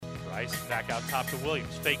Rice back out top to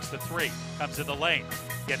Williams. Fakes the three. Comes in the lane.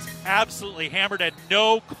 Gets absolutely hammered and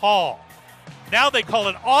no call. Now they call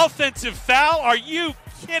an offensive foul. Are you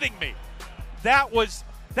kidding me? That was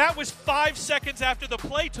 5 seconds after the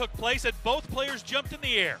play took place and both players jumped in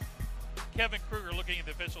the air. Kevin Kruger looking at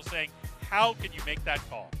the official saying, how can you make that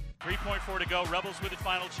call? 3.4 to go. Rebels with a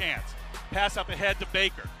final chance. Pass up ahead to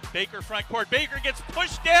Baker. Baker front court. Baker gets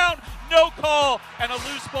pushed down. No call. And a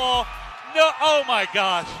loose ball. No. Oh, my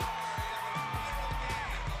gosh.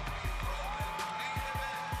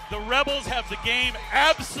 The Rebels have the game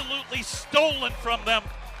absolutely stolen from them.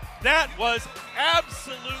 That was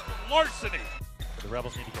absolute larceny. The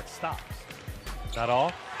Rebels need to get stops. Not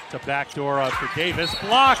all. It's a backdoor for Davis.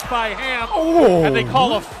 Blocked by Ham. Oh. And they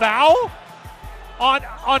call a foul?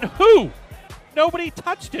 On who? Nobody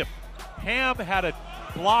touched him. Ham had a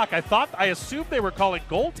block. I assumed they were calling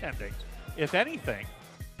goaltending, if anything.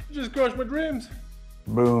 You just crushed my dreams.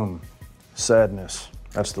 Boom. Sadness.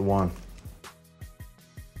 That's the one.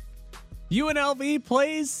 UNLV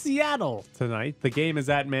plays Seattle tonight. The game is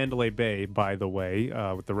at Mandalay Bay, by the way,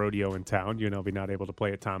 with the rodeo in town. UNLV not able to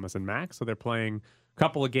play at Thomas and Mack, so they're playing a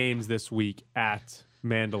couple of games this week at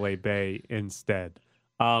Mandalay Bay instead.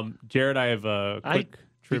 Jared, I have a quick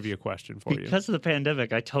trivia question for you. Because of the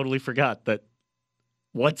pandemic, I totally forgot that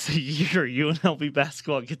once a year UNLV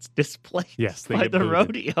basketball gets displaced by the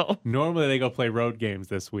rodeo. Normally they go play road games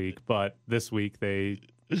this week, but this week they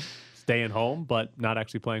staying home, but not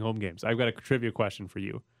actually playing home games. I've got a trivia question for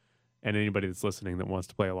you and anybody that's listening that wants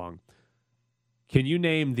to play along. Can you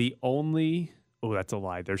name the only... Oh, that's a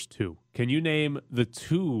lie. There's two. Can you name the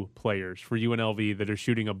two players for UNLV that are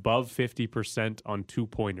shooting above 50% on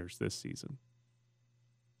two-pointers this season?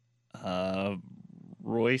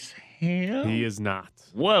 Royce Ham? He is not.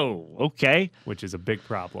 Whoa, okay. Which is a big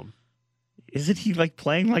problem. Isn't he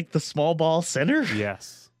playing like the small ball center?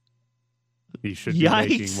 Yes. He should be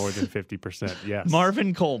making more than 50%. Yes.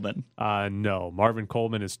 Marvin Coleman. No. Marvin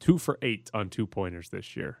Coleman is 2 for 8 on two-pointers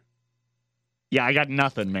this year. Yeah, I got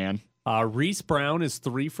nothing, man. Reese Brown is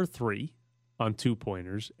 3 for 3 on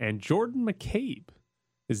two-pointers, and Jordan McCabe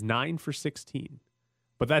is 9 for 16.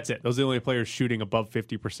 But that's it. Those are the only players shooting above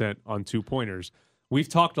 50% on two-pointers. We've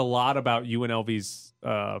talked a lot about UNLV's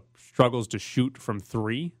struggles to shoot from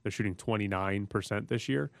three. They're shooting 29% this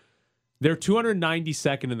year. They're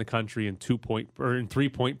 292nd in the country in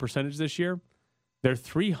three-point percentage this year. They're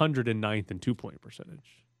 309th in two-point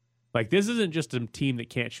percentage. This isn't just a team that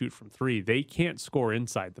can't shoot from three. They can't score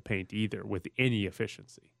inside the paint either with any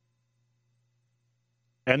efficiency.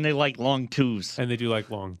 And they like long twos. And they do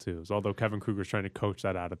like long twos, although Kevin Kruger's trying to coach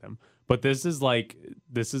that out of them. But this is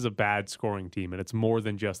a bad scoring team, and it's more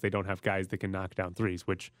than just they don't have guys that can knock down threes,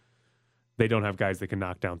 which they don't have guys that can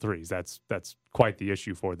knock down threes. That's quite the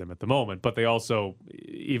issue for them at the moment. But they also,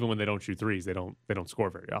 even when they don't shoot threes, they don't score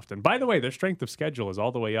very often. By the way, their strength of schedule is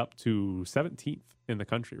all the way up to 17th in the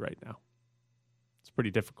country right now. It's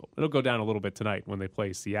pretty difficult. It'll go down a little bit tonight when they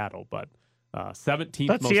play Seattle, but 17th.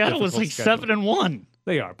 But Seattle was 7-1.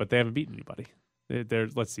 They are, but they haven't beaten anybody.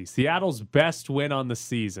 Let's see. Seattle's best win on the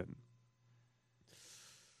season.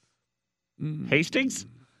 Hastings?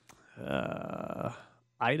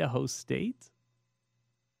 Idaho State?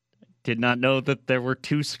 Did not know that there were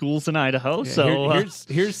two schools in Idaho. Yeah,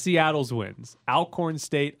 here's Seattle's wins. Alcorn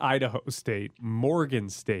State, Idaho State, Morgan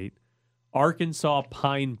State, Arkansas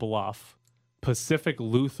Pine Bluff, Pacific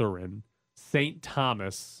Lutheran, St.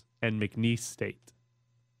 Thomas, and McNeese State.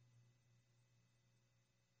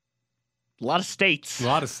 A lot of states. A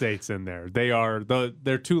lot of states in there.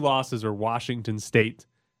 Their two losses are Washington State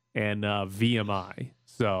and VMI.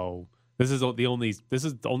 So this is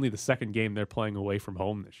only the second game they're playing away from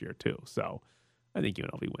home this year too. So I think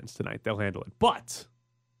UNLV wins tonight. They'll handle it. But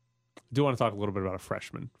I do want to talk a little bit about a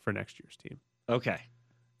freshman for next year's team. Okay.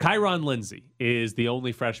 Kyron Lindsey is the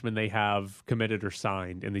only freshman they have committed or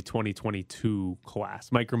signed in the 2022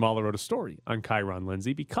 class. Mike Grimala wrote a story on Kyron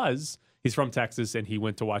Lindsey because he's from Texas and he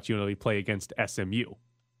went to watch UNLV play against SMU.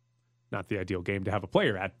 Not the ideal game to have a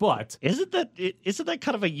player at, but isn't that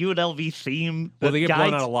kind of a UNLV theme? Well, they get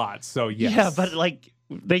blown out a lot, so yes. Yeah, but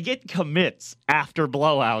they get commits after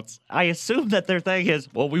blowouts. I assume that their thing is,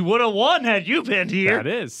 well, we would have won had you been here. That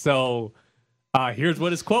is. So here's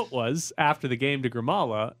what his quote was after the game to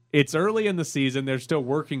Grimala. It's early in the season. They're still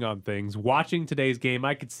working on things. Watching today's game,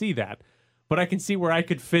 I could see that. But I can see where I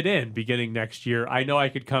could fit in beginning next year. I know I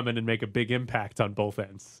could come in and make a big impact on both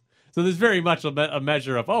ends. So there's very much a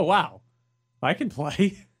measure of, oh, wow, I can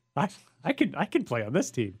play. I can play on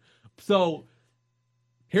this team. So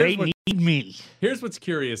here's what me. Here's what's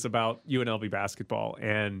curious about UNLV basketball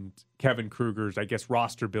and Kevin Kruger's, I guess,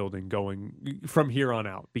 roster building going from here on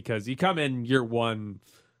out. Because you come in year one,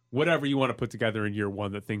 whatever you want to put together in year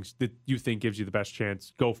one that you think gives you the best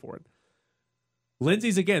chance, go for it.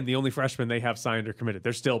 Lindsey's, again, the only freshman they have signed or committed.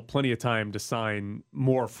 There's still plenty of time to sign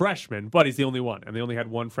more freshmen, but he's the only one. And they only had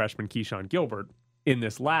one freshman, Keyshawn Gilbert, in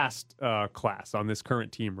this last class on this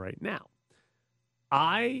current team right now.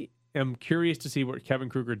 I am curious to see what Kevin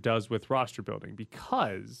Kruger does with roster building,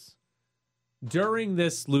 because during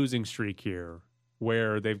this losing streak here,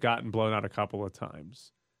 where they've gotten blown out a couple of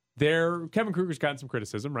times, Kevin Kruger's gotten some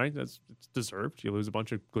criticism, right? It's deserved. You lose a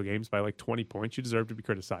bunch of games by like 20 points. You deserve to be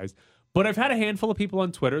criticized. But I've had a handful of people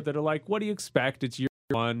on Twitter that are like, what do you expect? It's year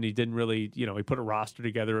one. He didn't really, he put a roster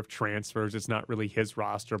together of transfers. It's not really his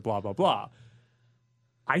roster, blah, blah, blah.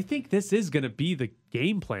 I think this is going to be the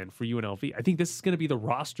game plan for UNLV. I think this is going to be the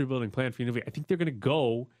roster building plan for UNLV. I think they're going to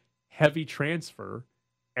go heavy transfer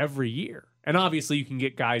every year. And obviously you can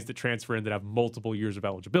get guys that transfer in that have multiple years of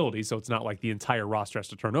eligibility, so it's not like the entire roster has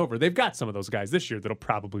to turn over. They've got some of those guys this year that'll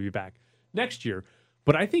probably be back next year.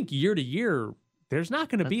 But I think year to year, there's not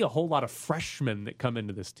going to be a whole lot of freshmen that come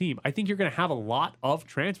into this team. I think you're going to have a lot of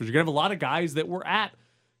transfers. You're going to have a lot of guys that were at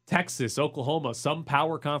Texas, Oklahoma, some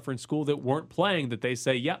power conference school that weren't playing that they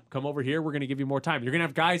say, yep, come over here, we're going to give you more time. You're going to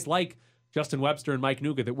have guys like Justin Webster and Mike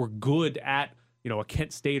Nuga that were good at a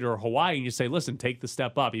Kent State or Hawaii, and you say, listen, take the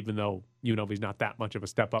step up, even though UNLV's not that much of a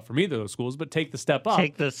step up from either of those schools, but take the step up.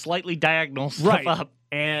 Take the slightly diagonal step up.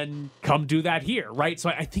 And come do that here, right? So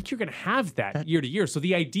I think you're going to have that year to year. So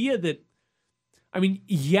the idea that,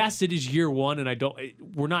 yes, it is year one, and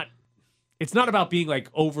it's not about being like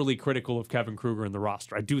overly critical of Kevin Kruger and the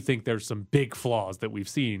roster. I do think there's some big flaws that we've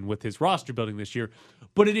seen with his roster building this year,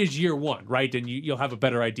 but it is year one, right? And you'll have a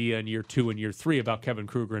better idea in year two and year three about Kevin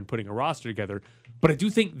Kruger and putting a roster together. But I do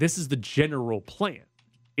think this is the general plan,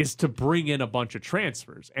 is to bring in a bunch of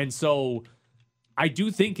transfers. And so I do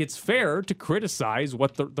think it's fair to criticize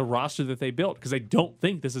what the roster that they built, because I don't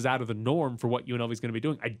think this is out of the norm for what UNLV is going to be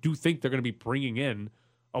doing. I do think they're going to be bringing in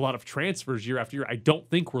a lot of transfers year after year. I don't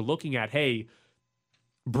think we're looking at, hey,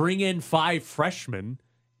 bring in 5 freshmen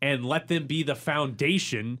and let them be the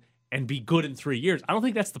foundation and be good in 3 years. I don't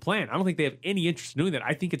think that's the plan. I don't think they have any interest in doing that.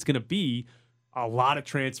 I think it's going to be a lot of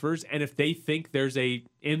transfers, and if they think there's a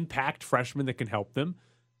impact freshman that can help them,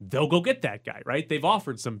 they'll go get that guy, right? They've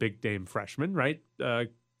offered some big name freshmen, right?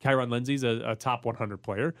 Kyron Lindsey's a top 100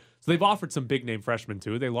 player. So they've offered some big name freshmen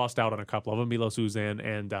too. They lost out on a couple of them, Milos Uzan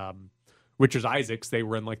and Richard Isaacs. They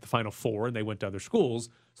were in like the Final Four and they went to other schools.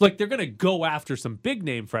 So like they're going to go after some big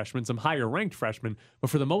name freshmen, some higher ranked freshmen, but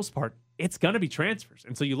for the most part, it's going to be transfers.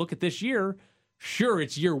 And so you look at this year, sure,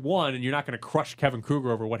 it's year one and you're not going to crush Kevin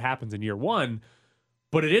Kruger over what happens in year one,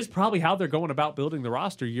 but it is probably how they're going about building the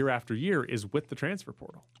roster year after year is with the transfer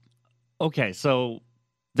portal. Okay, so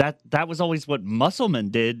that was always what Musselman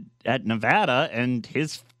did at Nevada, and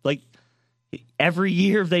his every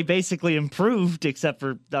year they basically improved, except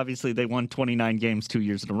for obviously they won 29 games 2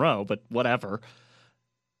 years in a row, but whatever.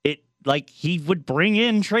 He would bring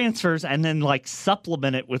in transfers and then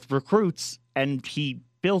supplement it with recruits, and he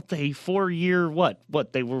built a 4-year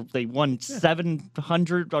they won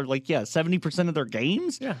 700 or 70% of their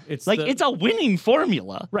games. Yeah, it's a winning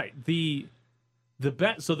formula, right? The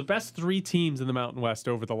best 3 teams in the Mountain West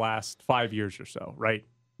over the last 5 years or so, right?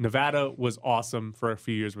 Nevada was awesome for a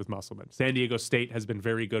few years with Musselman. San Diego State has been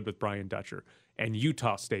very good with Brian Dutcher, and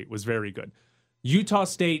Utah State was very good. Utah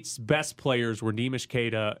State's best players were Nemish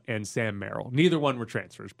Queta and Sam Merrill. Neither one were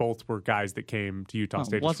transfers. Both were guys that came to Utah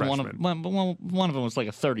State as freshmen. One of them was like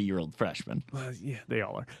a 30-year-old freshman. Yeah, they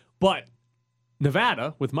all are. But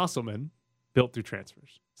Nevada, with Musselman, built through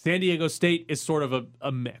transfers. San Diego State is sort of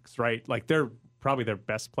a mix, right? They're probably their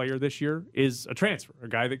best player this year is a transfer, a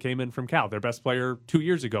guy that came in from Cal. Their best player 2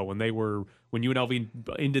 years ago when UNLV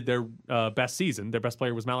ended their best season, their best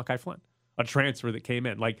player was Malachi Flynn, a transfer that came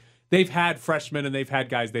in. They've had freshmen and they've had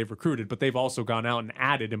guys they've recruited, but they've also gone out and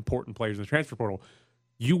added important players in the transfer portal.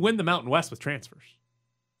 You win the Mountain West with transfers.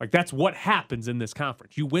 That's what happens in this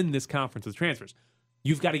conference. You win this conference with transfers.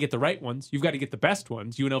 You've got to get the right ones. You've got to get the best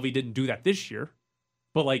ones. UNLV didn't do that this year.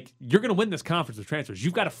 But you're going to win this conference with transfers.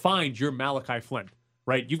 You've got to find your Malachi Flynn,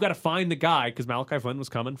 right? You've got to find the guy, because Malachi Flynn was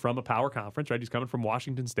coming from a power conference, right? He's coming from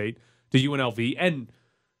Washington State to UNLV. And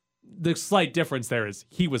the slight difference there is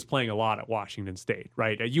he was playing a lot at Washington State,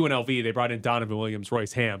 right? At UNLV, they brought in Donovan Williams,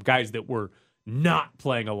 Royce Ham, guys that were not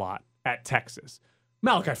playing a lot at Texas.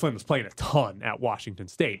 Malachi Flynn was playing a ton at Washington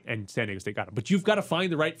State, and San Diego State got him. But you've got to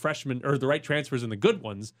find the right freshmen or the right transfers and the good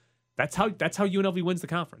ones. That's how UNLV wins the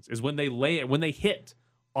conference, is when they hit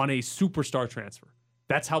on a superstar transfer.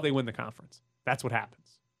 That's how they win the conference. That's what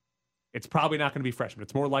happens. It's probably not going to be freshmen.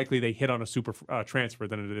 It's more likely they hit on a super transfer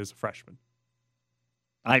than it is a freshman.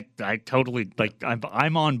 I totally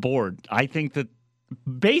I'm on board. I think that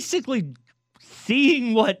basically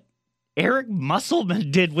seeing what Eric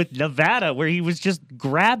Musselman did with Nevada, where he was just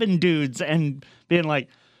grabbing dudes and being like,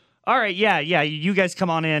 all right, yeah, you guys come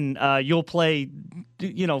on in. You'll play,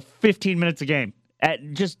 15 minutes a game.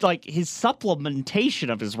 Just like his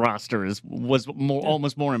supplementation of his roster was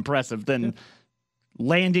almost more impressive than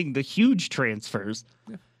landing the huge transfers.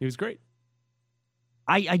 Yeah, he was great.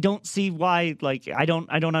 I don't see why, I don't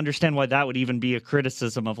understand why that would even be a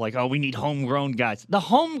criticism of we need homegrown guys. The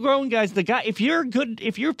homegrown guys, if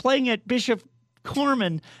you're playing at Bishop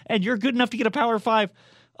Corman and you're good enough to get a Power 5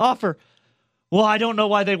 offer, well, I don't know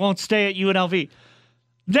why they won't stay at UNLV.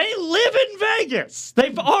 They live in Vegas.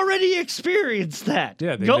 They've already experienced that.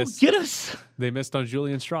 Yeah, get us. They missed on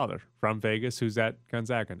Julian Strother from Vegas, who's at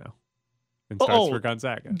Gonzaga now. And starts for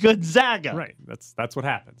Gonzaga. Gonzaga. Right. That's what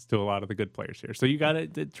happens to a lot of the good players here. So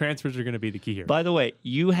the transfers are going to be the key here. By the way,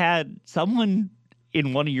 you had someone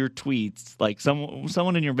in one of your tweets,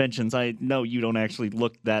 someone in your mentions, I know you don't actually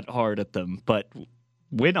look that hard at them, but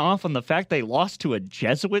went off on the fact they lost to a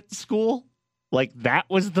Jesuit school. That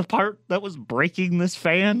was the part that was breaking this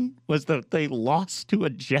fan, was that they lost to a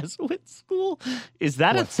Jesuit school? Is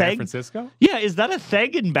that a thing? San Francisco? Yeah, is that a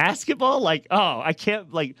thing in basketball? I can't,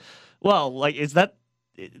 is that,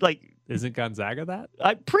 Isn't Gonzaga that?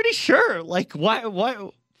 I'm pretty sure.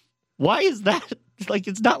 Why is that?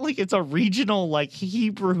 It's not like it's a regional,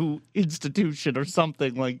 Hebrew institution or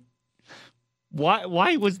something.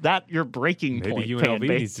 Why was that your breaking point? Maybe UNLV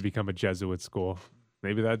needs to become a Jesuit school.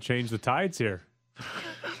 Maybe that'd change the tides here.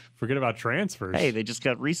 Forget about transfers. Hey, they just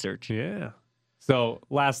got research. Yeah. So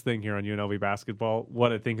last thing here on UNLV basketball,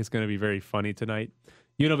 what I think is going to be very funny tonight,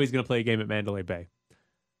 UNLV is going to play a game at Mandalay Bay.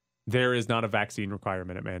 There is not a vaccine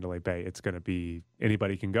requirement at Mandalay Bay. It's going to be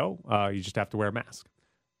anybody can go. You just have to wear a mask.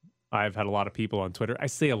 I've had a lot of people on Twitter. I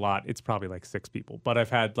say a lot. It's probably 6 people. But I've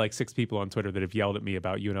had 6 people on Twitter that have yelled at me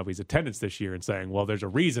about UNLV's attendance this year and saying, well, there's a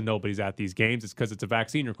reason nobody's at these games. It's because it's a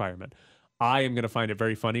vaccine requirement. I am going to find it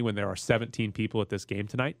very funny when there are 17 people at this game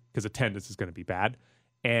tonight because attendance is going to be bad.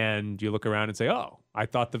 And you look around and say, oh, I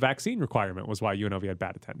thought the vaccine requirement was why UNLV had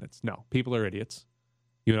bad attendance. No, people are idiots.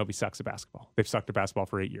 UNLV sucks at basketball. They've sucked at basketball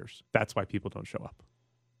for 8 years. That's why people don't show up.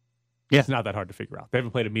 Yeah. It's not that hard to figure out. They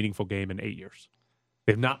haven't played a meaningful game in 8 years.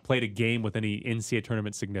 They've not played a game with any NCAA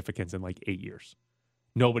tournament significance in 8 years.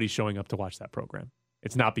 Nobody's showing up to watch that program.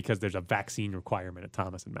 It's not because there's a vaccine requirement at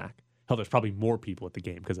Thomas and Mack. Hell, there's probably more people at the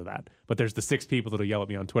game because of that. But there's the 6 people that'll yell at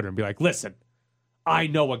me on Twitter and be like, listen, I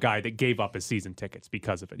know a guy that gave up his season tickets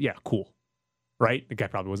because of it. Yeah, cool. Right? The guy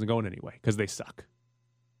probably wasn't going anyway because they suck.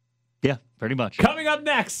 Yeah, pretty much. Coming up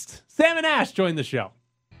next, Sam and Ash join the show.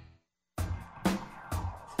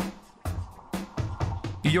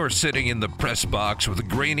 You're sitting in the press box with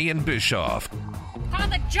Graney and Bischoff. Call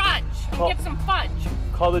the judge and get some fudge.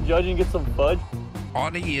 Call the judge and get some fudge?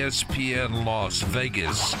 On ESPN Las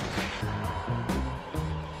Vegas.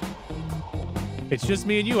 It's just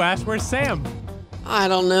me and you, Ash. Where's Sam? I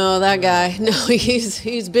don't know that guy. No,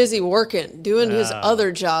 he's busy working, doing his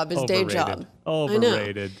other job, his day job.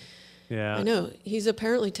 Overrated. Yeah. I know. He's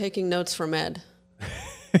apparently taking notes from Ed.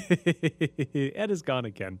 Ed is gone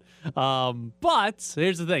again. But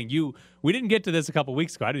here's the thing. We didn't get to this a couple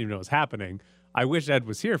weeks ago. I didn't even know it was happening. I wish Ed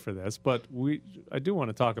was here for this, but I do want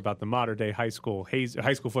to talk about the modern day high school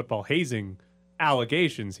football hazing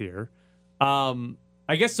allegations here.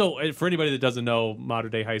 I guess so. For anybody that doesn't know,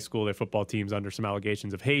 modern day high school, their football team's under some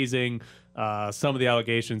allegations of hazing. Some of the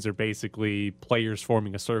allegations are basically players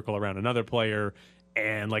forming a circle around another player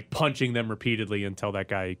and punching them repeatedly until that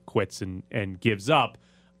guy quits and gives up.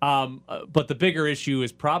 But the bigger issue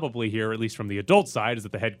is probably here, at least from the adult side, is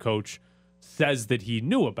that the head coach says that he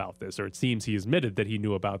knew about this, or it seems he admitted that he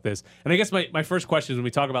knew about this. And I guess my first question is, when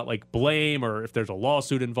we talk about blame or if there's a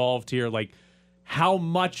lawsuit involved here, how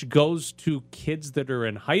much goes to kids that are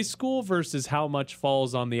in high school versus how much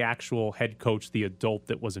falls on the actual head coach, the adult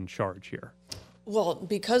that was in charge here? Well,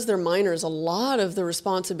 because they're minors, a lot of the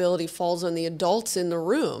responsibility falls on the adults in the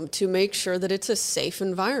room to make sure that it's a safe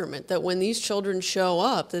environment, that when these children show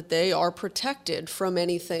up, that they are protected from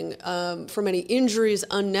anything, from any injuries,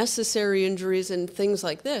 unnecessary injuries, and things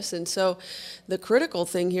like this. And so the critical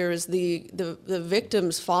thing here is the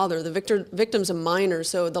victim's father. The victim's a minor,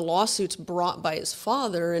 so the lawsuit's brought by his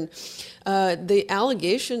father. And the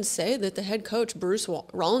allegations say that the head coach, Bruce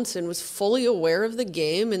Rollinson, was fully aware of the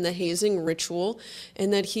game and the hazing ritual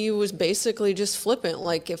and that he was basically just flippant.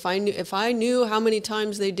 Like if I knew how many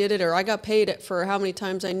times they did it, or I got paid for how many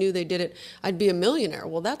times I knew they did it, I'd be a millionaire.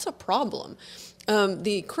 Well, that's a problem.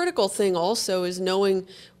 The critical thing also is knowing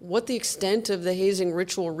what the extent of the hazing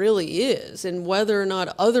ritual really is and whether or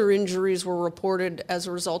not other injuries were reported as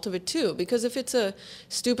a result of it too. Because if it's a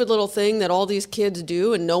stupid little thing that all these kids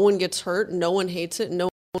do and no one gets hurt and no one hates it and no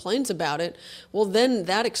one complains about it, well, then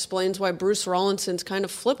that explains why Bruce Rawlinson's kind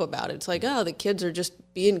of flip about it. It's like, oh, the kids are just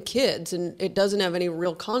being kids and it doesn't have any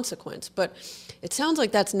real consequence. But it sounds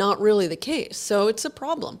like that's not really the case. So it's a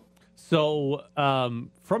problem. So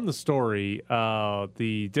from the story,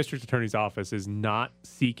 the district attorney's office is not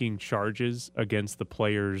seeking charges against the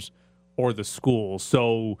players or the school.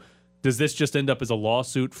 So does this just end up as a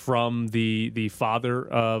lawsuit from the father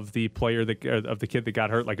of the player of the kid that got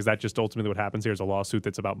hurt? Like, is that just ultimately what happens here? Is a lawsuit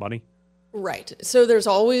that's about money? Right. So there's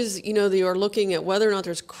always, they are looking at whether or not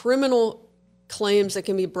there's criminal claims that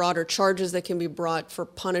can be brought or charges that can be brought for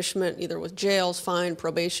punishment, either with jails, fine,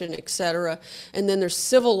 probation, etc. And then there's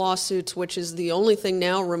civil lawsuits, which is the only thing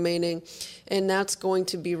now remaining, and that's going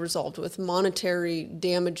to be resolved with monetary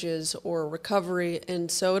damages or recovery. And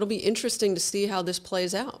so it'll be interesting to see how this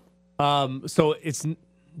plays out. So it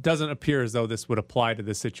doesn't appear as though this would apply to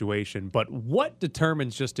this situation, but what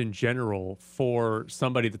determines just in general for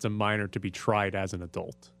somebody that's a minor to be tried as an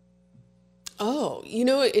adult? Oh,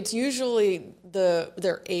 it's usually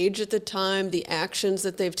their age at the time, the actions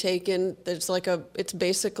that they've taken. It's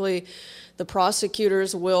basically the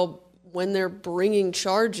prosecutors will, when they're bringing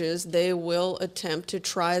charges, they will attempt to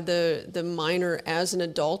try the minor as an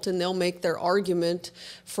adult, and they'll make their argument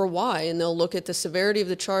for why. And they'll look at the severity of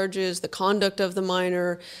the charges, the conduct of the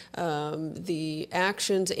minor, the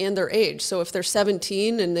actions, and their age. So if they're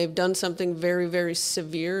 17 and they've done something very, very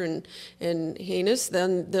severe and heinous,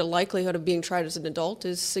 then the likelihood of being tried as an adult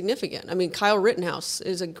is significant. I mean, Kyle Rittenhouse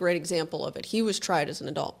is a great example of it. He was tried as an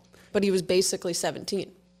adult, but he was basically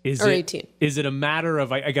 17. Or 18. Is it a matter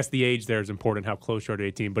of, I guess the age there is important, how close you are to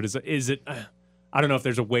 18, but is it, I don't know if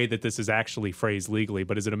there's a way that this is actually phrased legally,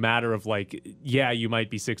 but is it a matter of like, yeah, you might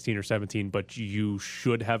be 16 or 17, but you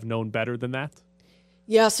should have known better than that?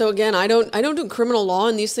 Yeah, so again, I don't do criminal law,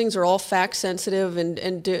 and these things are all fact sensitive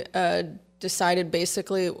and decided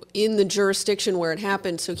basically in the jurisdiction where it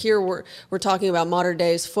happened. So here we're talking about Mater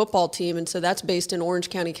Dei's football team, and so that's based in Orange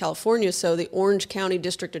County, California. So the Orange County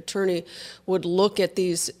District Attorney would look at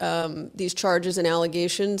these charges and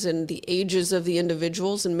allegations and the ages of the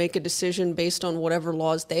individuals and make a decision based on whatever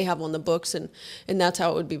laws they have on the books, and that's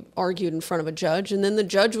how it would be argued in front of a judge, and then the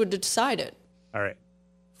judge would decide it. All right.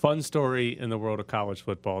 Fun story in the world of college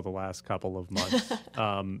football the last couple of months.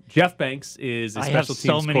 Jeff Banks is a special teams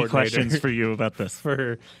coordinator. I have so many questions for you about this.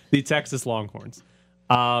 For the Texas Longhorns.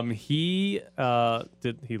 He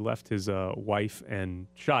left his wife and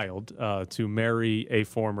child to marry a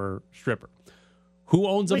former stripper who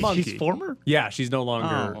owns a monkey. She's former? Yeah, she's no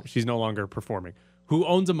longer performing. Who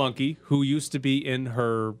owns a monkey who used to be in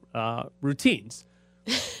her routines.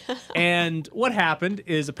 And what happened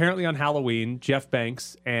is apparently on Halloween, Jeff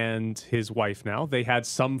Banks and his wife now, they had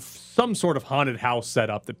some sort of haunted house set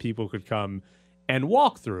up that people could come and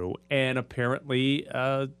walk through. And apparently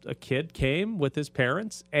a kid came with his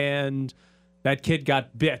parents, and that kid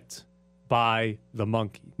got bit by the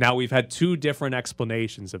monkey. Now, we've had two different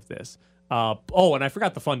explanations of this. And I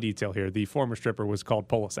forgot the fun detail here. The former stripper was called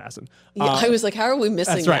Pole Assassin. Yeah, I was like, how are we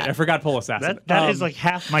missing that? That's right. I forgot Pole Assassin. That is like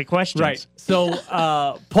half my questions. Right. So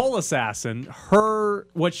Pole Assassin,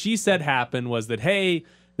 what she said happened was that, hey,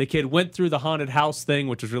 the kid went through the haunted house thing,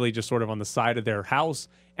 which was really just sort of on the side of their house,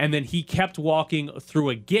 and then he kept walking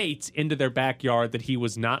through a gate into their backyard that he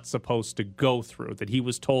was not supposed to go through, that he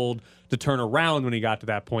was told to turn around when he got to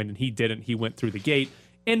that point, and he didn't. He went through the gate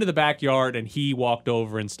into the backyard, and he walked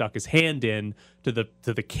over and stuck his hand in to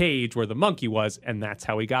the cage where the monkey was, and that's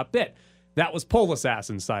how he got bit. That was Pole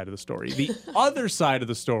Assassin's side of the story. The other side of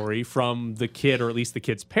the story from the kid, or at least the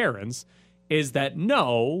kid's parents, is that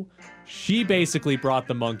no, she basically brought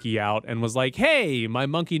the monkey out and was like, hey, my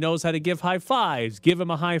monkey knows how to give high fives. Give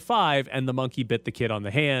him a high five. And the monkey bit the kid on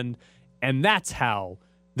the hand, and that's how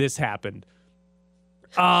this happened.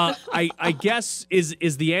 I guess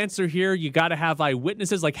is the answer here, you got to have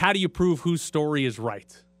eyewitnesses? Like, how do you prove whose story is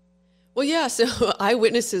right? Well, yeah, so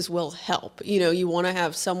eyewitnesses will help. You want to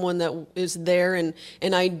have someone that is there and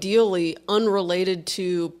ideally unrelated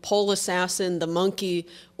to Pole Assassin, the monkey,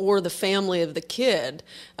 or the family of the kid,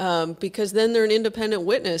 because then they're an independent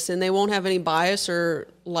witness and they won't have any bias or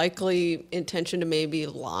likely intention to maybe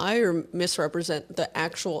lie or misrepresent the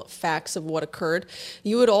actual facts of what occurred.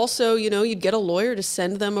 You would also, you'd get a lawyer to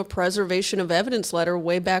send them a preservation of evidence letter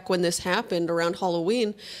way back when this happened around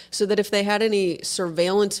Halloween, so that if they had any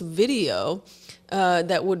surveillance video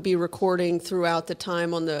that would be recording throughout the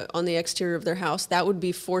time on the exterior of their house, that would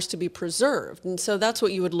be forced to be preserved. And so that's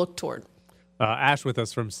what you would look toward. Ash with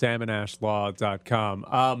us from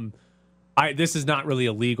salmonashlaw.com. This is not really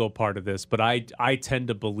a legal part of this, but I tend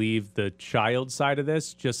to believe the child side of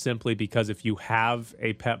this, just simply because if you have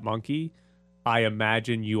a pet monkey, I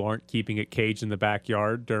imagine you aren't keeping it caged in the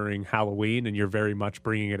backyard during Halloween, and you're very much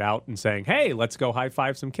bringing it out and saying, hey, let's go high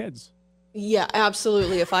five some kids. Yeah,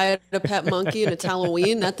 absolutely. If I had a pet monkey and it's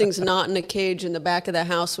Halloween, that thing's not in a cage in the back of the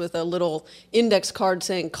house with a little index card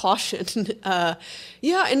saying caution.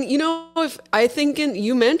 Yeah, and if I think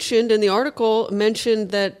you mentioned in the article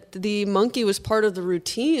that the monkey was part of the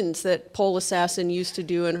routines that Pole Assassin used to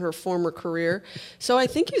do in her former career. So I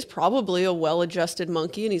think he's probably a well-adjusted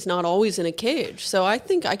monkey, and he's not always in a cage. So I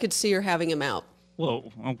think I could see her having him out.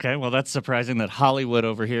 Well, okay. Well, that's surprising that Hollywood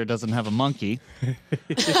over here doesn't have a monkey.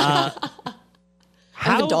 I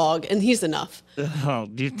have a dog, and he's enough. Oh,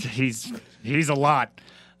 he's a lot.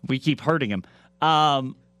 We keep hurting him.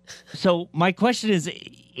 So my question is,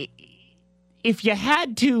 if you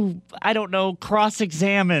had to, I don't know,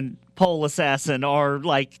 cross-examine Pole Assassin or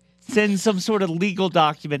send some sort of legal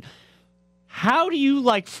document, how do you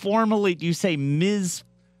formally, do you say Ms.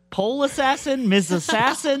 Pole Assassin, Ms.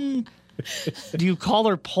 Assassin? Do you call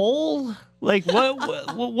her Pole?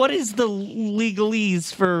 What is the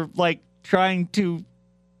legalese for trying to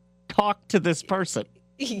talk to this person?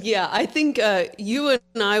 Yeah, I think you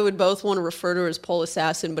and I would both want to refer to her as Pole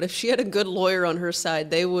Assassin, but if she had a good lawyer on her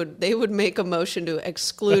side, they would make a motion to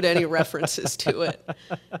exclude any references to it.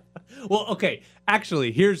 Well, okay.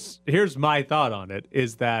 Actually, here's my thought on it,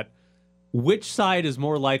 is that which side is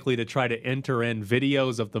more likely to try to enter in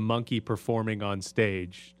videos of the monkey performing on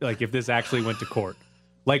stage? If this actually went to court,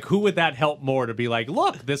 who would that help more to be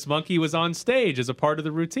look, this monkey was on stage as a part of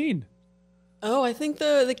the routine? Oh, I think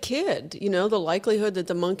the kid, the likelihood that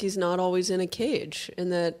the monkey's not always in a cage and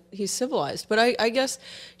that he's civilized. But I guess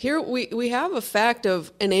here we have a fact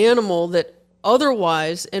of an animal that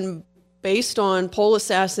otherwise, and based on Pole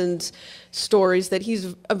Assassin's stories, that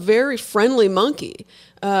he's a very friendly monkey.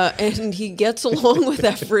 And he gets along with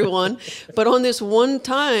everyone. But on this one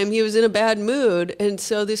time, he was in a bad mood, and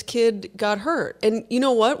so this kid got hurt. And you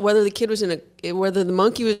know what? Whether the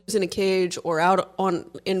monkey was in a cage or out on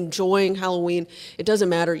enjoying Halloween, it doesn't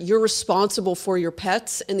matter. You're responsible for your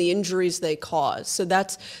pets and the injuries they cause. So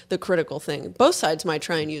that's the critical thing. Both sides might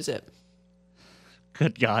try and use it.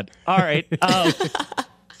 Good God. All right.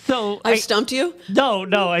 So I stumped you? No.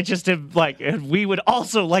 I just am we would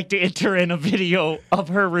also like to enter in a video of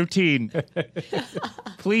her routine.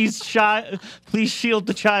 Please shield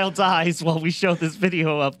the child's eyes while we show this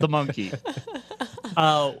video of the monkey.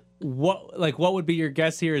 What would be your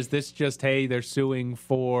guess here? Is this just, hey, they're suing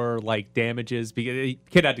for damages because the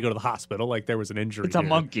kid had to go to the hospital, there was an injury? It's a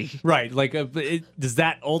monkey, right? Does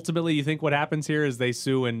that ultimately, you think what happens here is they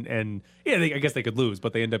sue and I guess they could lose,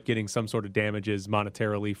 but they end up getting some sort of damages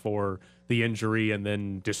monetarily for the injury and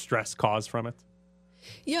then distress caused from it?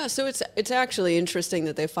 Yeah, so it's actually interesting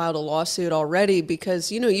that they filed a lawsuit already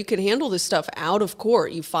because, you can handle this stuff out of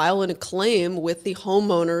court. You file a claim with the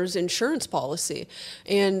homeowner's insurance policy.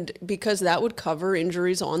 And because that would cover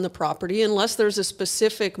injuries on the property, unless there's a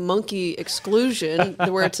specific monkey exclusion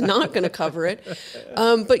where it's not going to cover it.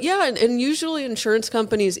 But yeah, and usually insurance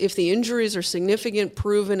companies, if the injuries are significant,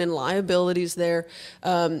 proven, and liabilities there,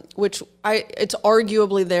 which it's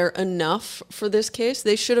arguably there enough for this case,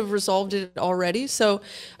 they should have resolved it already. So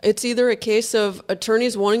it's either a case of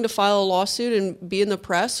attorneys wanting to file a lawsuit and be in the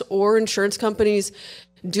press, or insurance companies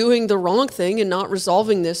doing the wrong thing and not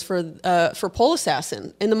resolving this for Pole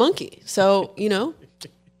Assassin and the monkey. So,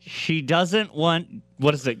 she doesn't want,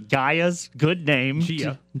 what is it, Gaia's good name?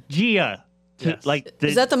 Gia. Gia. Yes.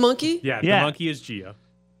 Is that the monkey? Yeah, the monkey is Gia.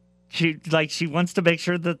 She wants to make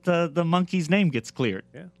sure that the monkey's name gets cleared.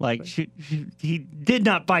 Yeah, he did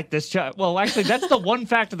not bite this child. Well, actually, that's the one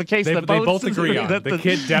fact of the case they both agree on. The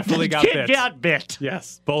kid definitely got bit. The kid got bit.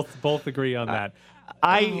 Yes, both agree on that.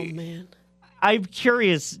 Oh man, I'm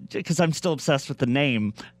curious because I'm still obsessed with the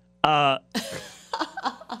name.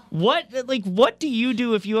 What do you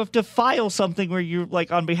do if you have to file something where you're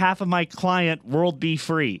on behalf of my client, World Be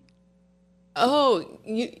Free? Oh,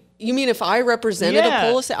 You mean if I represented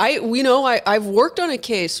a police? I've worked on a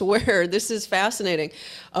case where this is fascinating.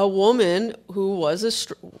 A woman who was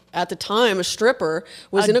at the time a stripper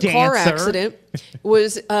was in a car accident.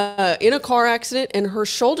 Was in a car accident, and her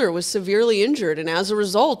shoulder was severely injured, and as a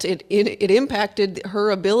result, it impacted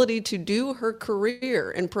her ability to do her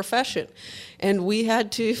career and profession. And we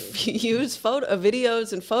had to use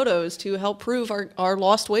videos and photos to help prove our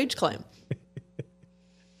lost wage claim.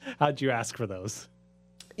 How'd you ask for those?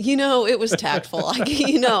 It was tactful.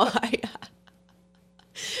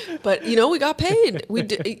 But we got paid. We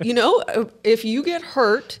did, if you get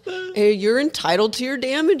hurt, you're entitled to your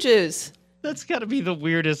damages. That's got to be the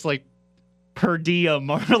weirdest, per diem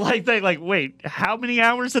or thing. Wait, how many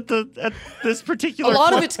hours at this particular? A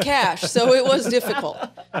lot of it's cash, so it was difficult.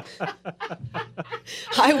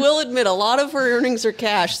 I will admit, a lot of her earnings are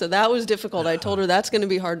cash, so that was difficult. I told her that's going to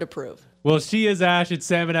be hard to prove. Well, she is Ash at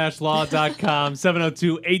salmonashlaw.com.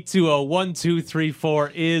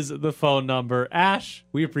 702-820-1234 is the phone number. Ash,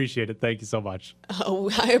 we appreciate it. Thank you so much.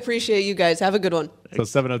 Oh, I appreciate you guys. Have a good one. So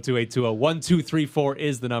 702-820-1234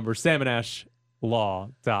 is the number.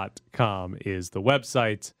 salmonashlaw.com is the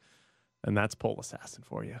website. And that's Pole Assassin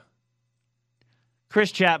for you.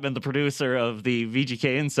 Chris Chapman, the producer of the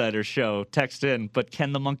VGK Insider Show, text in, but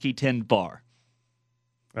can the monkey tend bar?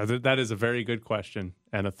 That is a very good question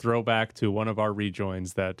and a throwback to one of our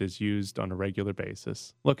rejoins that is used on a regular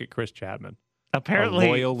basis. Look at Chris Chapman. Apparently, a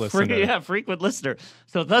loyal listener. Frequent listener.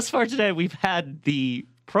 So thus far today, we've had the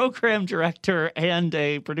program director and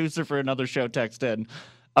a producer for another show text in.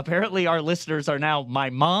 Apparently, our listeners are now my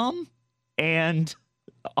mom and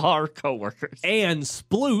our coworkers. And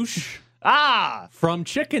Sploosh from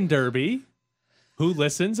Chicken Derby, who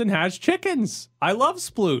listens and has chickens. I love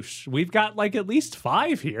Sploosh. We've got at least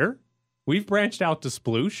 5 here. We've branched out to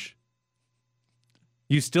Sploosh.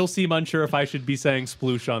 You still seem unsure if I should be saying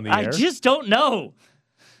Sploosh on the air. I just don't know.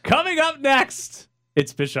 Coming up next,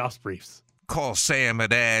 it's Bischoff's Briefs. Call Sam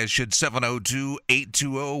and Ash at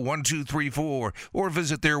 702-820-1234 or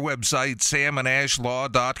visit their website,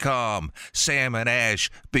 salmonashlaw.com. Sam and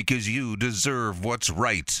Ash, because you deserve what's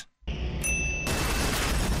right.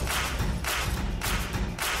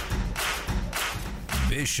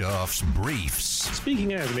 Bischoff's Briefs.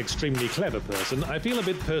 Speaking as an extremely clever person, I feel a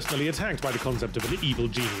bit personally attacked by the concept of an evil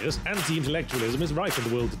genius. Anti-intellectualism is rife in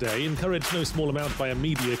the world today, encouraged no small amount by a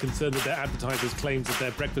media concerned that their advertisers' claims that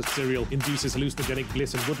their breakfast cereal induces hallucinogenic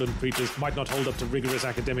bliss and woodland creatures might not hold up to rigorous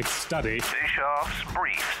academic study. Bischoff's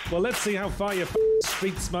Briefs. Well, let's see how far your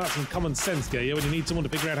street smarts and common sense get you when you need someone to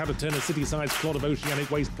figure out how to turn a city-sized clod of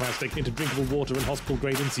oceanic waste plastic into drinkable water and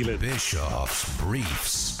hospital-grade insulin. Bischoff's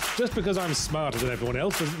Briefs. Just because I'm smarter than everyone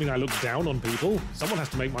else doesn't mean I look down on people. Someone has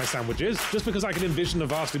to make my sandwiches. Just because I can envision a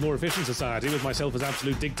vastly more efficient society with myself as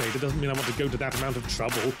absolute dictator doesn't mean I want to go to that amount of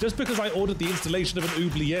trouble. Just because I ordered the installation of an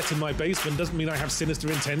oubliette in my basement doesn't mean I have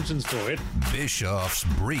sinister intentions for it. Bischoff's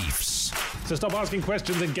Briefs. So stop asking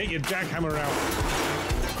questions and get your jackhammer out.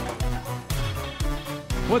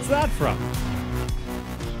 What's that from?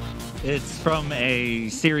 It's from a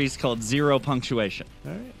series called Zero Punctuation.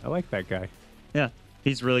 All right, I like that guy. Yeah,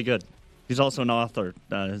 he's really good. He's also an author.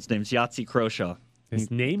 His name's Yahtzee Croshaw. His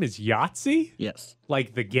name is Yahtzee? Yes.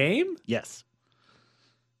 Like the game? Yes.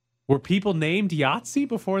 Were people named Yahtzee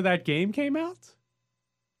before that game came out?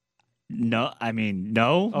 No,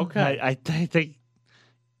 no. Okay. I think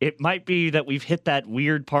it might be that we've hit that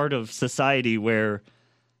weird part of society where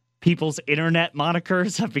people's internet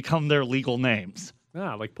monikers have become their legal names.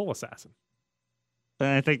 Like Pole Assassin. And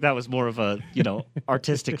I think that was more of a,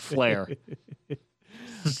 artistic flair.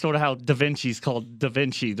 This is sort of how Da Vinci's called Da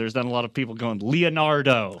Vinci. There's not a lot of people going,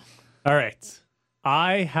 Leonardo. All right.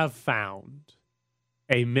 I have found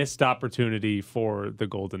a missed opportunity for the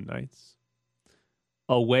Golden Knights.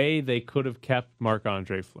 A way they could have kept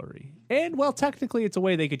Marc-Andre Fleury. And, well, technically it's a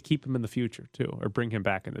way they could keep him in the future, too, or bring him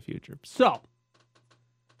back in the future. So,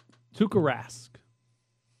 Tuukka Rask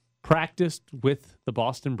practiced with the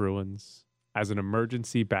Boston Bruins as an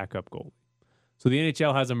emergency backup goalie. So the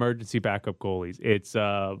NHL has emergency backup goalies. It's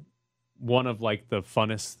one of the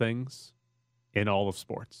funnest things in all of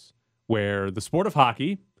sports, where the sport of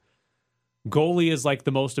hockey, goalie is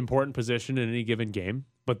the most important position in any given game,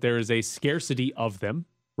 but there is a scarcity of them,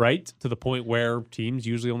 right? To the point where teams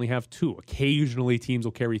usually only have 2. Occasionally teams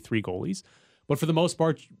will carry 3 goalies, but for the most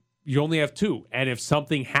part, you only have 2. And if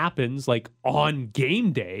something happens on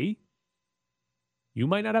game day, you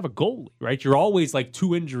might not have a goalie, right? You're always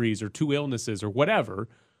 2 injuries or 2 illnesses or whatever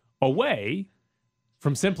away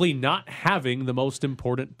from simply not having the most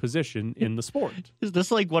important position in the sport. Is this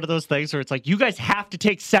one of those things where it's you guys have to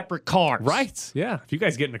take separate cars? Right. Yeah. If you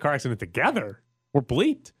guys get in a car accident together, we're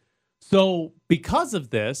bleeped. So because of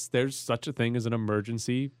this, there's such a thing as an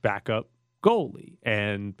emergency backup goalie.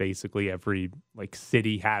 And basically every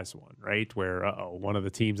city has one, right? Where one of the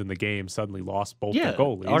teams in the game suddenly lost both their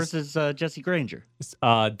goalies. Ours is Jesse Granger.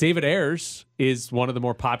 David Ayers is one of the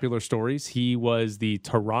more popular stories. He was the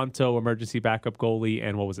Toronto emergency backup goalie,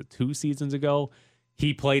 and 2 seasons ago?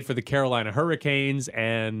 He played for the Carolina Hurricanes,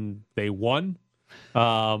 and they won. It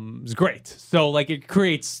was great. So, it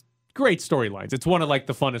creates great storylines. It's one of,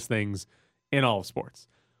 the funnest things in all of sports.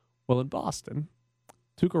 Well, in Boston,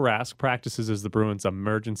 Tuukka Rask practices as the Bruins'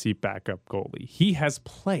 emergency backup goalie. He has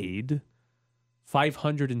played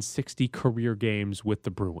 560 career games with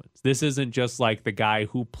the Bruins. This isn't just the guy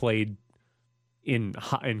who played in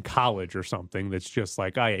college or something that's just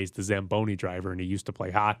he's the Zamboni driver and he used to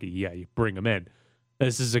play hockey. Yeah, you bring him in.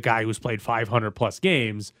 This is a guy who's played 500-plus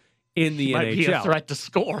games in the NHL. Might be a threat to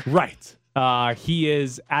score. Right. He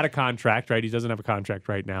is at a contract, right? He doesn't have a contract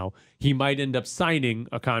right now. He might end up signing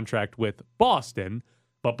a contract with Boston.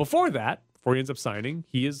 But before he ends up signing,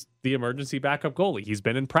 he is the emergency backup goalie. He's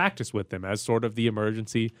been in practice with them as sort of the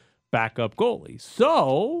emergency backup goalie.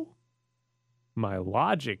 So, my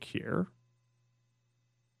logic here,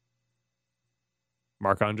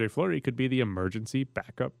 Marc-Andre Fleury could be the emergency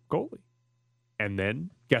backup goalie. And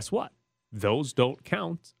then, guess what? Those don't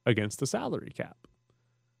count against the salary cap.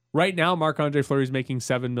 Right now, Marc-Andre Fleury is making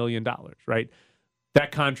 $7 million, right?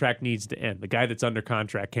 That contract needs to end. The guy that's under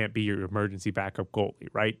contract can't be your emergency backup goalie,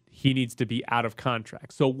 right? He needs to be out of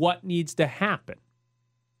contract. So what needs to happen?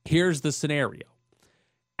 Here's the scenario.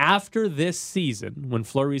 After this season, when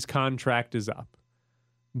Fleury's contract is up,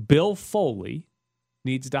 Bill Foley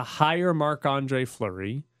needs to hire Marc-Andre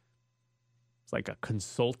Fleury. It's like a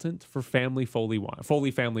consultant for Foley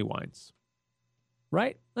Family Wines.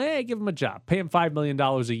 Right? Hey, give him a job. Pay him $5 million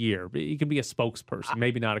a year. He can be a spokesperson,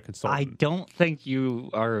 maybe not a consultant. I don't think you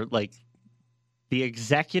are the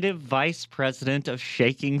executive vice president of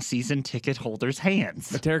shaking season ticket holders' hands.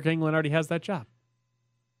 But Derek England already has that job.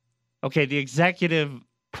 Okay, the executive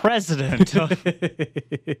president.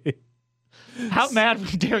 How mad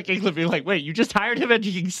would Derek England be wait, you just hired him and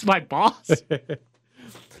he's my boss?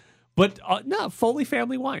 But no, Foley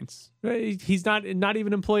Family Wines. He's not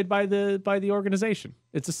even employed by the organization.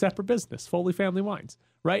 It's a separate business. Foley Family Wines,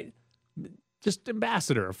 right? Just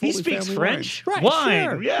ambassador of Foley He speaks Family French. Wines. Right? Wine,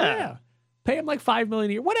 sure, yeah. Pay him $5 million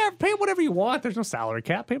a year. Whatever. Pay him whatever you want. There's no salary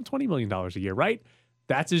cap. Pay him $20 million a year, right?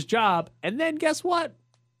 That's his job. And then guess what?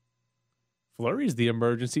 Fleury's the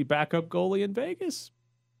emergency backup goalie in Vegas.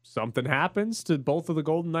 Something happens to both of the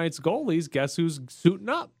Golden Knights goalies. Guess who's suiting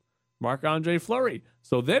up? Marc-Andre Fleury.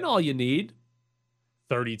 So then all you need,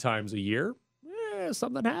 30 times a year,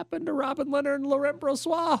 something happened to Robin Leonard and Laurent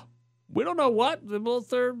Brossoit. We don't know what. They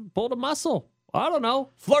both pulled a muscle. I don't know.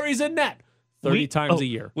 Fleury's in net 30 times a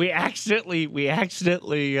year. We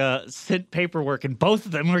accidentally sent paperwork, and both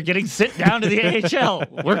of them were getting sent down to the AHL.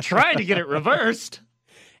 We're trying to get it reversed.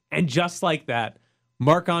 And just like that,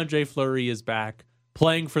 Marc-Andre Fleury is back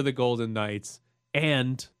playing for the Golden Knights,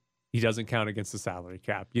 and he doesn't count against the salary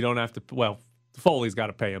cap. You don't have to, Foley's got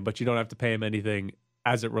to pay him, but you don't have to pay him anything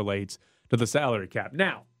as it relates to the salary cap.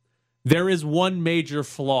 Now, there is one major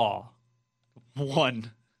flaw.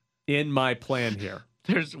 One. In my plan here.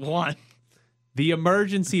 There's one. The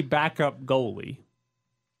emergency backup goalie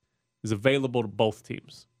is available to both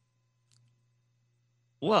teams.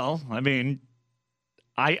 Well, I mean,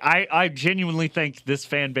 I genuinely think this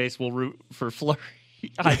fan base will root for Fleury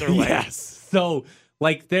either way. Yes. So,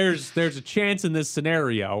 there's a chance in this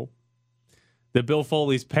scenario that Bill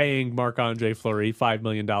Foley's paying Marc-Andre Fleury $5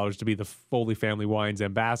 million to be the Foley Family Wines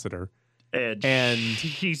ambassador. And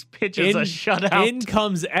he pitches a shutout. In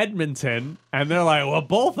comes Edmonton, and they're like, well,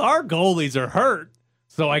 both our goalies are hurt,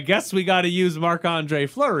 so I guess we got to use Marc-Andre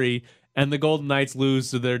Fleury, and the Golden Knights lose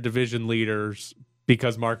to their division leaders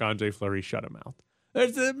because Marc-Andre Fleury shut him out.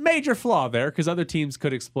 There's a major flaw there because other teams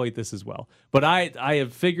could exploit this as well. But I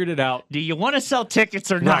have figured it out. Do you want to sell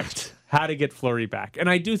tickets or not? Right. How to get Fleury back. And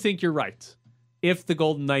I do think you're right. If the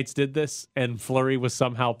Golden Knights did this and Fleury was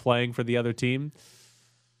somehow playing for the other team,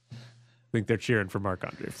 I think they're cheering for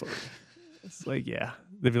Marc-Andre Fleury. It's yeah.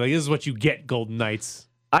 They'd be like, this is what you get, Golden Knights.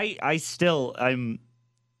 I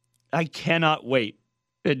cannot wait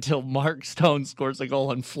until Mark Stone scores a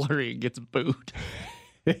goal on Fleury and gets booed.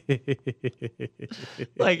 The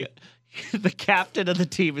captain of the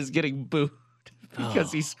team is getting booed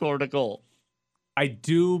because he scored a goal. I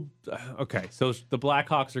do. Okay, so the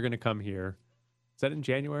Blackhawks are going to come here. Is that in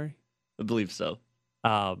January? I believe so.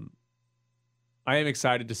 I am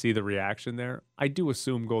excited to see the reaction there. I do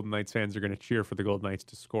assume Golden Knights fans are going to cheer for the Golden Knights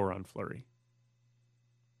to score on Fleury.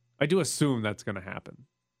 I do assume that's going to happen.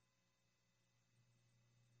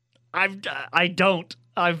 I don't.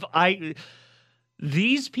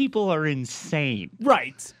 These people are insane.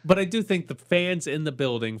 Right. But I do think the fans in the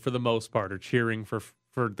building, for the most part, are cheering for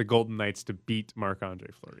the Golden Knights to beat Marc-Andre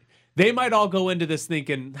Fleury. They might all go into this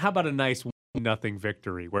thinking, how about a nice 1-0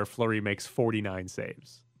 victory where Fleury makes 49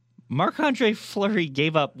 saves? Marc-Andre Fleury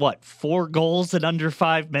gave up, 4 goals in under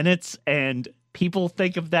 5 minutes, and people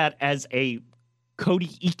think of that as a Cody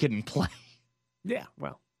Eakin play. Yeah,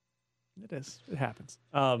 well, it is. It happens.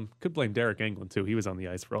 Could blame Derek Englund, too. He was on the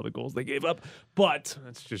ice for all the goals they gave up. But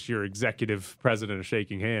that's just your executive president of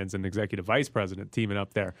shaking hands and executive vice president teaming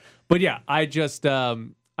up there. But yeah, I'd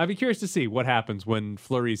be curious to see what happens when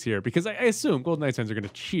Fleury's here, because I assume Golden Knights fans are going to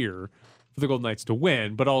cheer for the Golden Knights to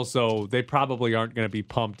win, but also they probably aren't going to be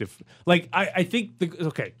pumped if, I think,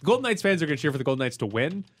 Golden Knights fans are going to cheer for the Golden Knights to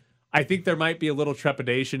win. I think there might be a little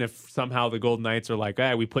trepidation if somehow the Golden Knights are like,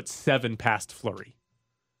 we put 7 past Fleury.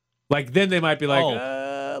 Then they might be like,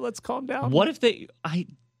 let's calm down. What if they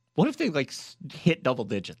hit double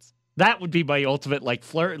digits? That would be my ultimate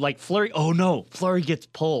Fleury. Oh no, Fleury gets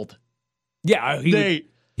pulled. Yeah,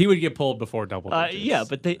 he would get pulled before double digits. Yeah,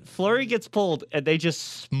 but Fleury gets pulled and they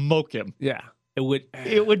just smoke him. Yeah.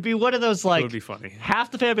 It would be one of those it would be funny.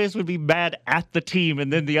 Half the fan base would be mad at the team, and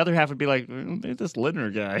then the other half would be like, maybe this Lindner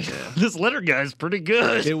guy. This Lindner guy's pretty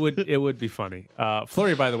good. It would be funny.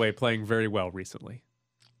 Fleury, by the way, playing very well recently.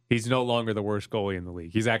 He's no longer the worst goalie in the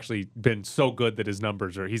league. He's actually been so good that his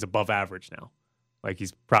numbers he's above average now.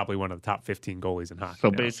 He's probably one of the top 15 goalies in hockey. So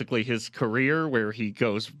now. Basically his career where he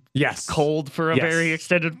goes yes. cold for a very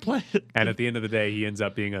extended play. And at the end of the day, he ends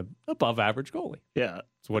up being a above average goalie. Yeah.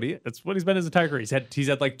 That's what he's been as a Tiger. He's had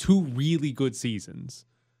 2 really good seasons.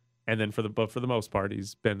 And then for the most part,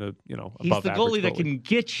 he's been above average He's the goalie that can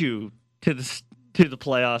get you to the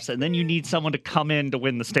playoffs, and then you need someone to come in to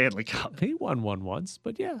win the Stanley Cup. He won one once,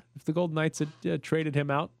 but yeah, if the Golden Knights had traded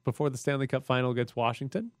him out before the Stanley Cup final against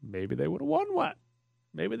Washington, maybe they would have won one.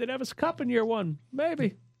 Maybe they'd have a cup in year 1.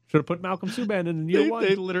 Maybe. Should have put Malcolm Subban in year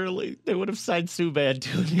 1. They would have signed Subban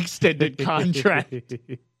to an extended contract.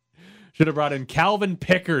 Should have brought in Calvin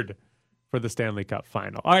Pickard for the Stanley Cup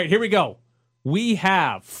final. All right, here we go. We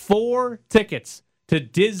have 4 tickets to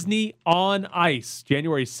Disney on Ice,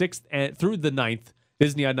 January 6th through the 9th.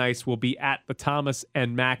 Disney on Ice will be at the Thomas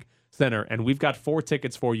and Mack Center, and we've got 4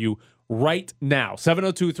 tickets for you right now.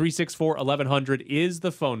 702-364-1100 is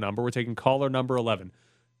the phone number. We're taking caller number 11.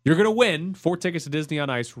 You're going to win 4 tickets to Disney on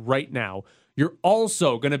Ice right now. You're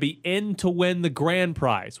also going to be in to win the grand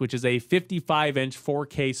prize, which is a 55-inch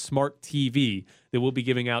 4K smart TV that we'll be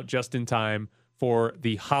giving out just in time for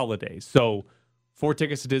the holidays. So 4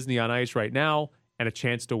 tickets to Disney on Ice right now and a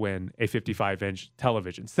chance to win a 55-inch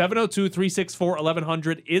television.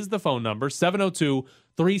 702-364-1100 is the phone number.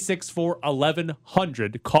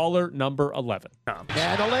 702-364-1100, caller number 11.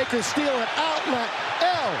 And the Lakers steal it. Outlet.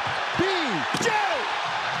 LBJ.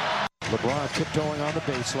 LeBron tiptoeing on the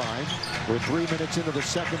baseline. We're 3 minutes into the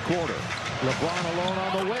second quarter. LeBron alone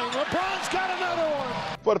on the wing. LeBron's got another one.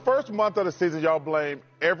 For the first month of the season, y'all blame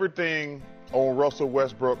everything on Russell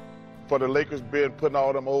Westbrook for the Lakers putting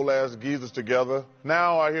all them old-ass geezers together.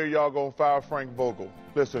 Now I hear y'all gonna fire Frank Vogel.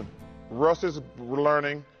 Listen, Russ is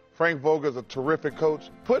learning. Frank Vogel is a terrific coach.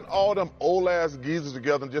 Putting all them old-ass geezers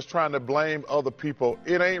together and just trying to blame other people,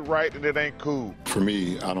 it ain't right and it ain't cool. For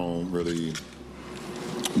me, I don't really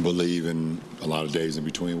believe in a lot of days in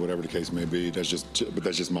between, whatever the case may be. That's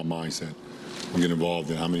just my mindset. I get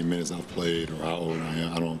involved in how many minutes I've played or how old I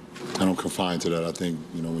am. I don't confine to that. I think,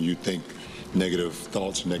 when you think negative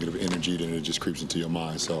thoughts, negative energy, then it just creeps into your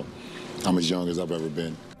mind. So I'm as young as I've ever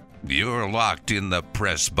been. You're locked in the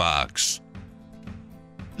press box.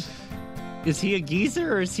 Is he a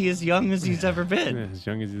geezer or is he as young as he's ever been? As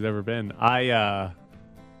young as he's ever been. I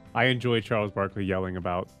enjoy Charles Barkley yelling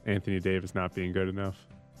about Anthony Davis not being good enough.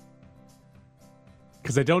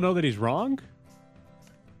 Because I don't know that he's wrong.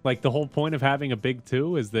 The whole point of having a big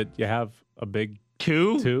 2 is that you have a big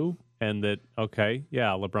 2. And that,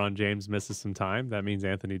 LeBron James misses some time. That means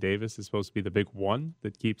Anthony Davis is supposed to be the big 1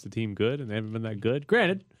 that keeps the team good, and they haven't been that good.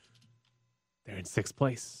 Granted, they're in 6th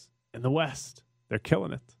place in the West. They're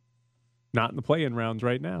killing it. Not in the play-in rounds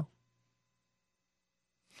right now.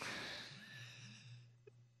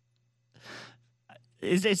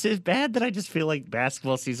 Is it bad that I just feel like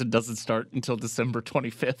basketball season doesn't start until December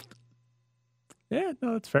 25th? Yeah,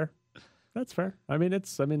 no, that's fair. That's fair.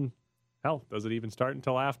 Hell, does it even start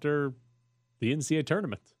until after the NCAA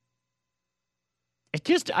tournament?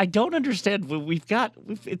 I don't understand.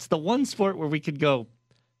 It's the one sport where we could go,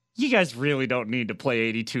 you guys really don't need to play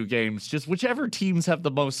 82 games. Just whichever teams have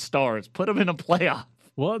the most stars, put them in a playoff.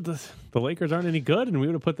 Well, the Lakers aren't any good, and we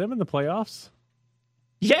would have put them in the playoffs.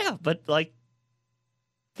 Yeah, but like,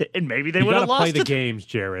 and maybe they You would got have to play lost the it. games,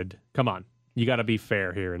 Jared. Come on. You got to be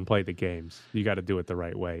fair here and play the games. You got to do it the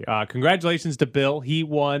right way. Congratulations to Bill. He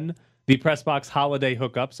won the Pressbox Holiday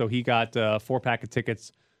Hookup, so he got a 4-pack of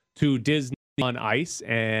tickets to Disney on Ice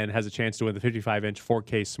and has a chance to win the 55-inch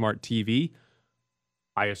 4K smart TV.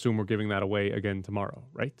 I assume we're giving that away again tomorrow,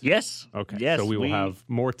 right? Yes. Okay. Yes, so we will have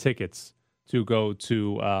more tickets to go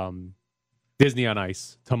to Disney on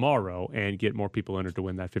Ice tomorrow and get more people entered to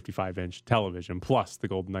win that 55-inch television plus the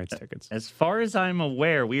Golden Knights tickets. As far as I'm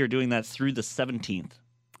aware, we are doing that through the 17th.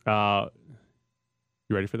 You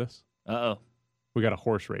ready for this? Uh-oh. We got a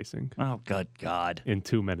horse racing. Oh, good God. In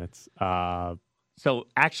 2 minutes. So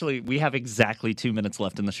actually, we have exactly 2 minutes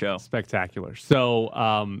left in the show. Spectacular. So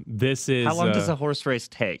this is... How long does a horse race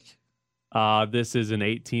take? This is an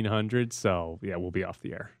 1800, so yeah, we'll be off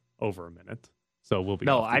the air over a minute. So we'll be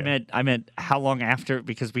No, off the air. I meant how long after,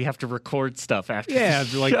 because we have to record stuff after Yeah,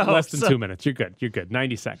 the like show, less than 2 minutes. You're good.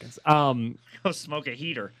 90 seconds. Go smoke a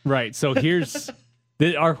heater. Right. So here's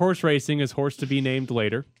our horse racing is horse to be named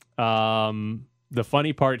later. The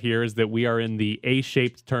funny part here is that we are in the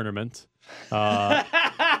A-shaped tournament.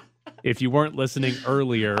 If you weren't listening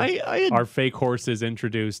earlier, our fake horses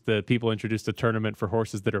introduced a tournament for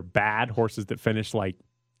horses that are bad, horses that finish like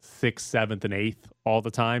 6th, 7th, and 8th all the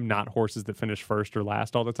time, not horses that finish first or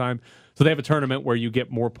last all the time. So they have a tournament where you get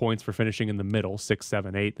more points for finishing in the middle, 6,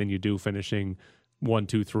 7, 8, than you do finishing 1,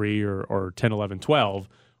 2, 3, or 10, 11, 12.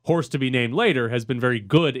 Horse to be named later has been very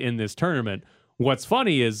good in this tournament. What's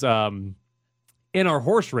funny is in our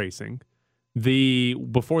horse racing,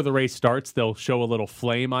 before the race starts, they'll show a little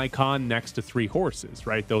flame icon next to 3 horses,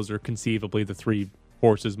 right? Those are conceivably the 3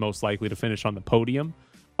 horses most likely to finish on the podium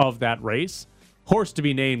of that race. Horse to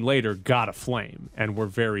be named later got a flame, and we're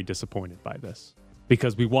very disappointed by this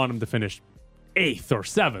because we want him to finish 8th or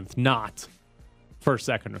 7th, not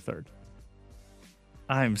 1st, 2nd, or 3rd.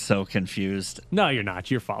 I'm so confused. No, you're not.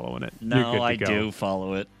 You're following it. No, You're good to I go. do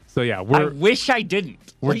follow it. So yeah, I wish I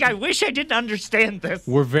didn't. I wish I didn't understand this.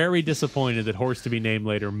 We're very disappointed that horse to be named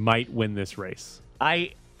later might win this race.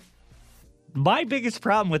 My biggest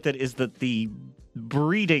problem with it is that the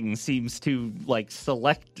breeding seems to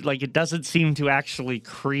select, it doesn't seem to actually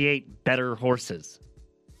create better horses.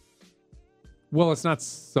 Well, it's not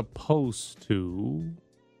supposed to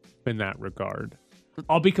in that regard.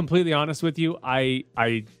 I'll be completely honest with you. I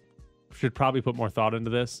should probably put more thought into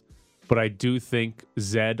this, but I do think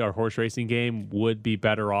Zed, our horse racing game, would be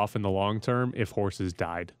better off in the long term if horses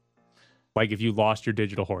died. Like if you lost your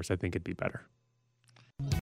digital horse, I think it'd be better.